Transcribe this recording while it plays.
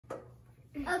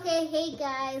Okay, hey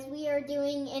guys, we are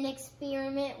doing an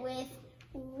experiment with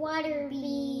water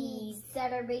beads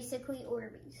that are basically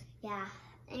order beads. Yeah,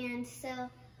 and so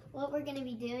what we're going to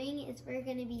be doing is we're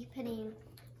going to be putting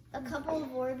a couple of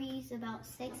Orbeez, about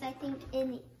 6 I think,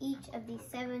 in each of these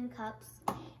 7 cups.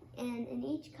 And in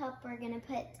each cup we're going to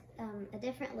put a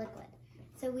different liquid.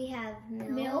 So we have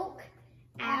milk,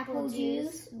 apple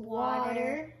juice,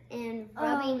 water, and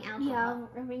rubbing alcohol. Yeah,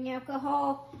 rubbing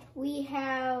alcohol. We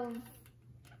have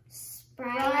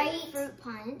Sprite, fruit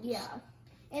punch. Yeah.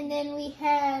 And then we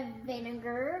have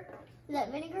vinegar. Is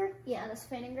that vinegar? Yeah, that's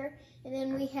vinegar. And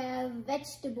then we have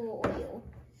vegetable oil.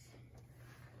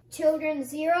 Children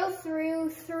 0 through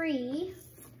 3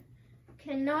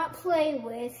 cannot play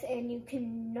with, and you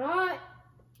cannot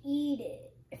eat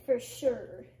it for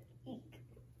sure.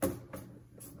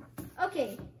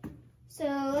 Okay, so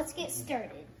let's get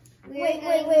started. Wait.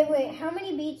 How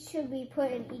many beads should we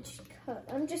put in each cup?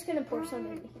 I'm just gonna pour some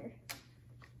in here.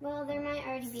 Well, there might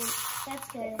already be. That's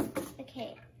good.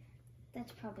 Okay,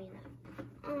 that's probably enough.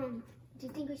 Do you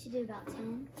think we should do about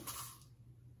 10?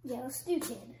 Yeah, let's do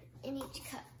 10 in each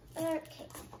cup. Okay.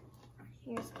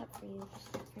 Here's a cup for you.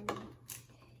 For me.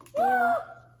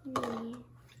 Me.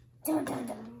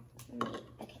 Me.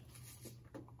 Okay.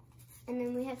 And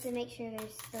then we have to make sure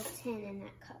there's still 10 in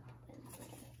that cup.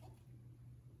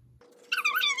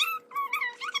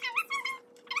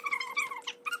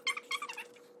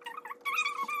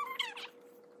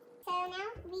 So now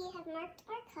we have marked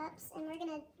our cups, and we're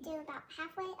going to do about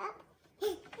halfway up.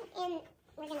 And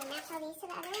we're going to match all these to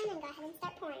the other one and go ahead and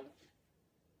start pouring.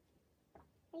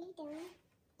 What are you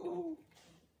doing?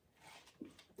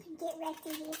 Get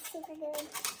Recty, he's super good.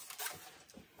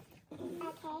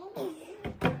 Okay.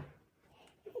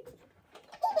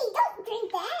 Baby, don't drink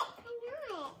that! I'm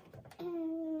not.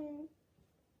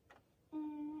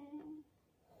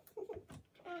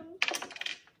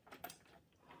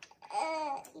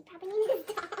 You probably need to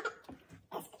stop.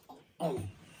 That's good.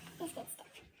 That's good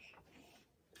stuff.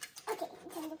 Okay,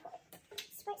 time to pour it.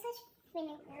 Sprite /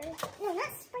 vinegar. No,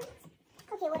 not Sprite.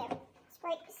 Okay, whatever.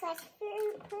 Sprite /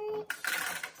 fruit punch.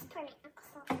 Just pour my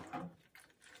alcohol.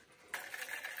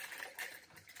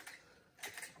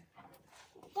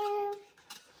 There we go.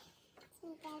 Let's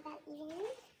make that about even.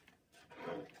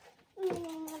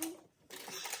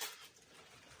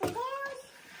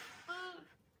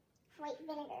 White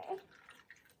vinegar.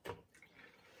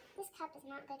 This cup is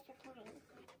not good for pouring.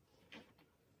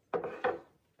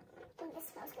 Oh, this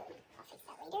smells good. I'll fix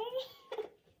that later.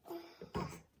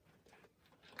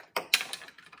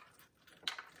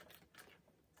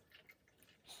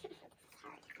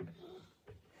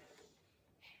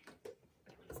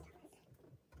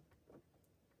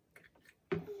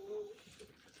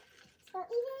 So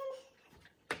even.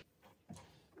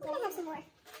 I'm gonna have some more.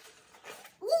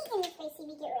 Yeet in your face, you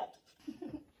get ripped.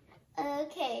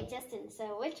 Okay, Justin,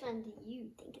 so which one do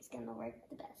you think is gonna work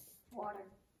the best? Water.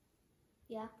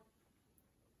 Yeah.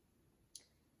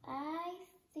 I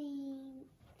think.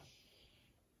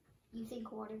 You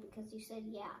think water because you said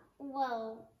yeah.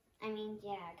 Well, I mean,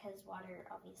 yeah, because water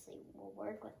obviously will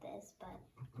work with this, but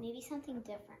maybe something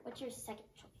different. What's your second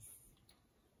choice?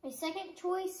 My second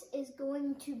choice is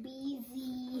going to be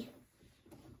the...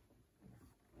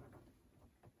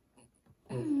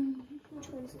 Which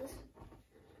one is this?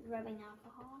 Rubbing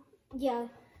alcohol? Yeah,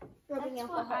 rubbing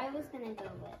alcohol. That's what I was going to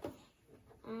go with.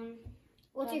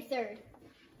 What's your third?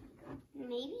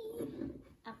 Maybe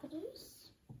apple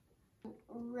juice?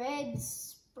 Red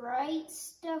Sprite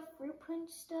stuff, fruit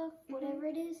punch stuff, whatever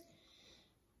it is.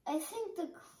 I think the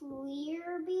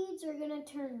clear beads are going to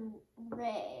turn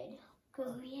red.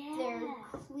 Because they're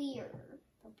clear.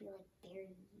 They'll be like berries.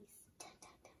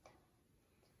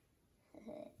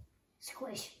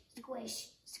 Squish, squish,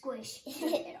 squish.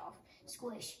 Take it off.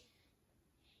 Squish.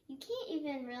 You can't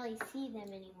even really see them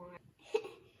anymore.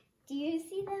 Do you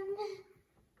see them?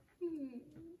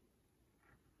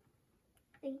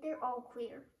 I think they're all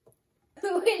clear.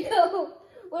 Wait, no.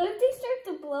 What if they start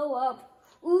to blow up?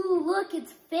 Ooh, look,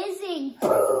 it's fizzing.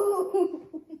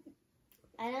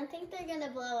 I don't think they're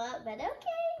gonna blow up, but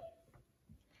okay.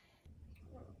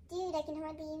 Dude, I can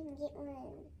hardly even get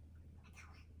one.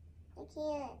 I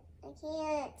can't.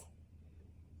 Okay.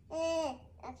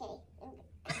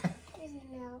 There's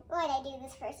no. Why did I do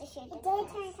this first? I should have. It did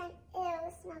turn time. Ew,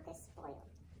 it's not this spoiled.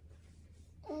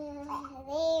 There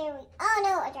we. Oh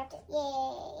no, I dropped it.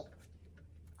 Yay.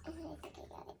 I think I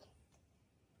got it.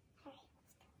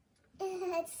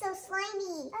 Alright, it's so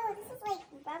slimy. Oh, this is like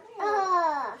rubber.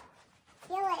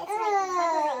 Yeah, it's like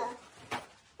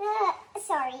rubbery.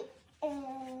 Sorry.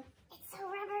 It's so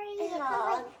rubbery. It feels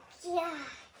like, yeah.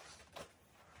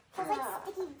 It feels like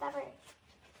sticky rubber.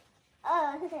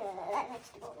 Oh, that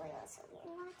vegetable oil is so weird.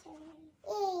 Water.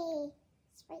 Yay!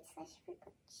 Sprite slash fruit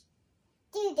punch.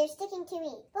 Dude, they're sticking to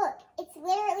me. Look, it's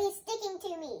literally sticking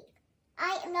to me.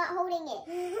 I am not holding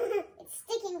it. It's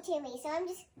sticking to me, so I'm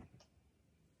just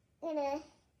gonna...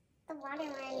 The water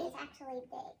one is actually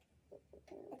big.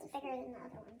 It's bigger than the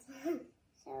other ones.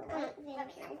 So, white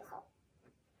vinegar.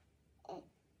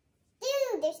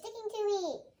 Dude, they're sticking to me.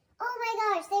 Oh my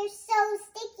gosh, they're so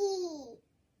sticky.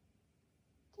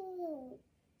 Dude.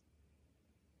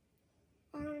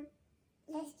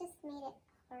 This just made it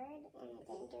hard and it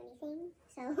didn't do anything.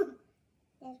 So,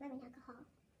 there's rubbing alcohol.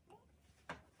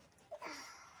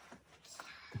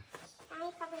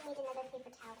 I probably need another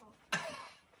paper towel.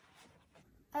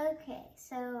 Okay,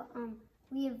 so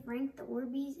we have ranked the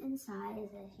Orbeez in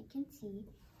size, as you can see,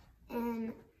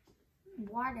 and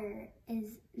water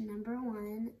is number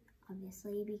 1,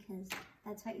 obviously, because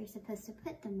that's what you're supposed to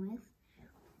put them with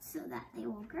so that they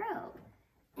will grow.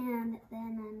 And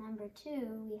then number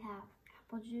 2, we have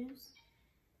apple juice,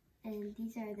 and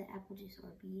these are the apple juice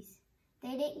Orbeez.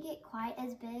 They didn't get quite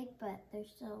as big, but they're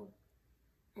still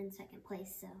in 2nd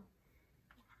place, so.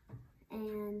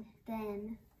 And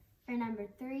then for number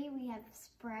 3, we have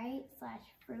Sprite slash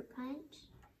fruit punch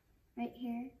right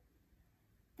here.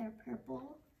 They're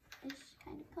purple-ish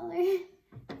kind of color.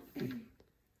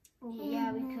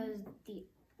 Yeah, because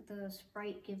the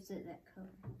Sprite gives it that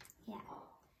color. Yeah.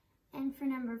 And for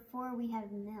number 4, we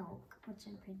have milk, which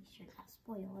I'm pretty sure got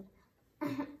spoiled.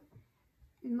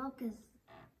 Milk is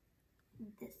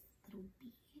this little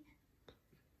bead.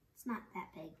 It's not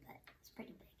that big, but it's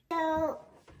pretty big. So,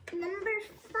 number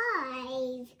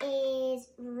 5 is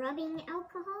rubbing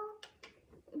alcohol.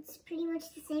 It's pretty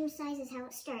much the same size as how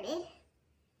it started.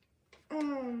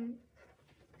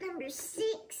 Number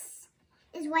 6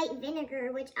 is white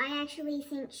vinegar, which I actually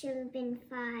think should have been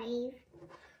 5.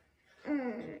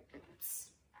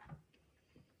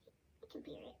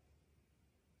 Compare it.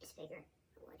 It's bigger,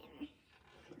 whatever.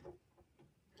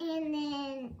 And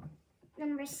then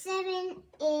number 7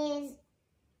 is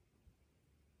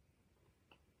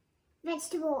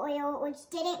vegetable oil, which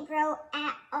didn't grow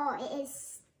at all. It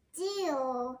is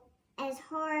still as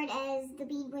hard as the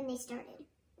bead when they started.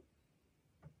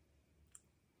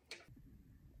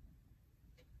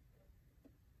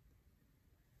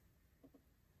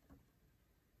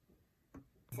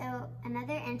 So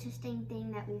another interesting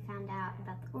thing that we found out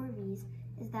about the Orbeez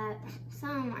is that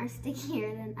some are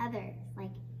stickier than others.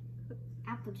 Like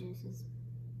apple juice is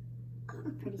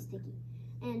pretty sticky.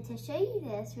 And to show you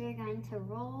this, we are going to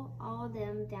roll all of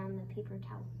them down the paper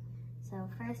towel. So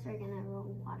first we're going to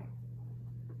roll water.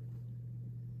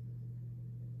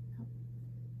 Oh.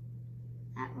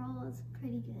 That roll is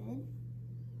pretty good.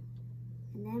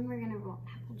 And then we're going to roll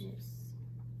apple juice.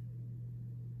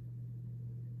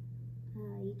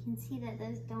 You can see that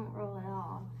those don't roll at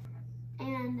all.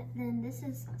 And then this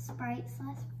is Sprite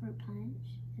slash fruit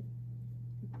punch.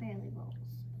 It barely rolls,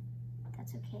 but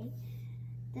that's okay.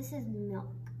 This is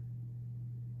milk.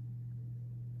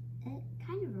 It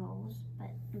kind of rolls,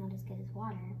 but not as good as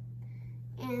water.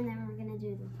 And then we're gonna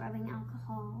do the rubbing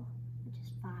alcohol, which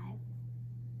is 5.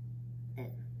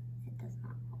 It does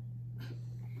not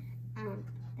roll.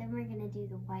 Then we're gonna do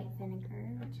the white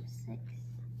vinegar, which is 6.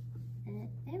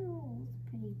 It rolls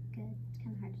pretty good. It's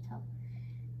kind of hard to tell.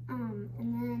 And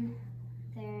then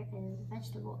there is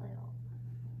vegetable oil,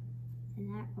 and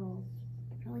that rolls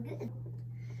really good.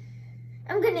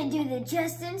 I'm gonna do the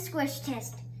Justin Squish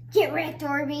test. Get wrecked,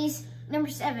 Orbeez. Number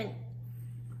 7.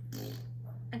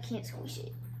 I can't squish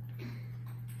it.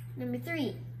 Number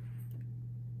 3.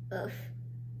 Oof.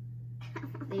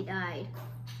 They died.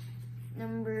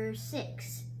 Number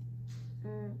 6. I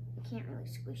can't really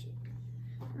squish it.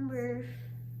 Number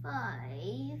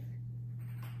 5.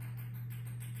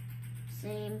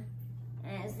 Same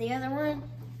as the other one.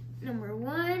 Number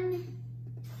 1.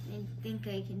 I think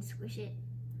I can squish it.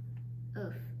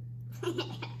 Oof.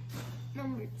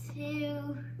 Number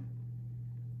 2.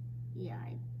 Yeah,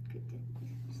 I could do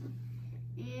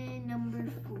this. And number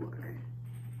 4.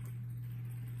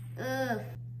 Ugh.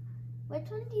 Which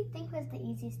one do you think was the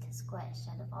easiest to squish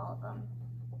out of all of them?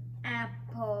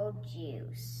 Apple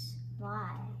juice.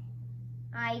 Why?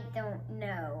 I don't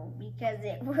know, because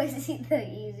it was the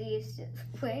easiest to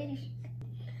squish.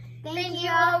 Thank you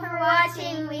all for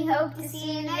watching. We hope to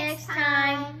see you next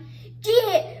time.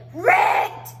 Get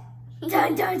wrecked!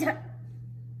 Dun dun dun.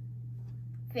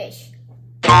 Fish.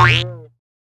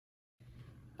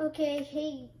 Okay,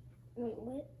 hey. Wait,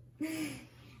 what?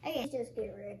 Okay, Just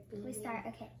get wrecked. we start.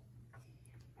 Okay.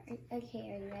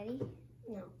 Okay, are you ready?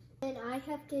 No. And I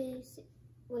have to.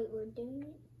 Wait, we're doing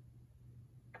it?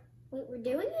 Wait, we're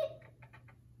doing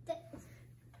it?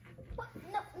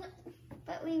 no.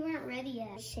 But we weren't ready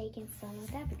yet. Shaking some.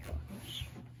 That'd be cool.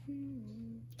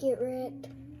 Get wrecked.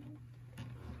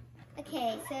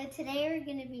 Okay, so today we're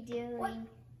gonna be doing. What?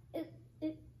 I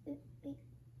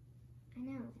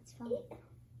know it's fun.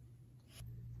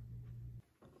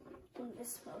 Ooh,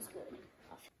 this smells good.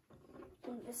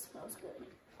 Ooh, this smells good.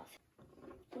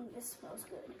 Ooh, this smells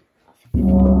good.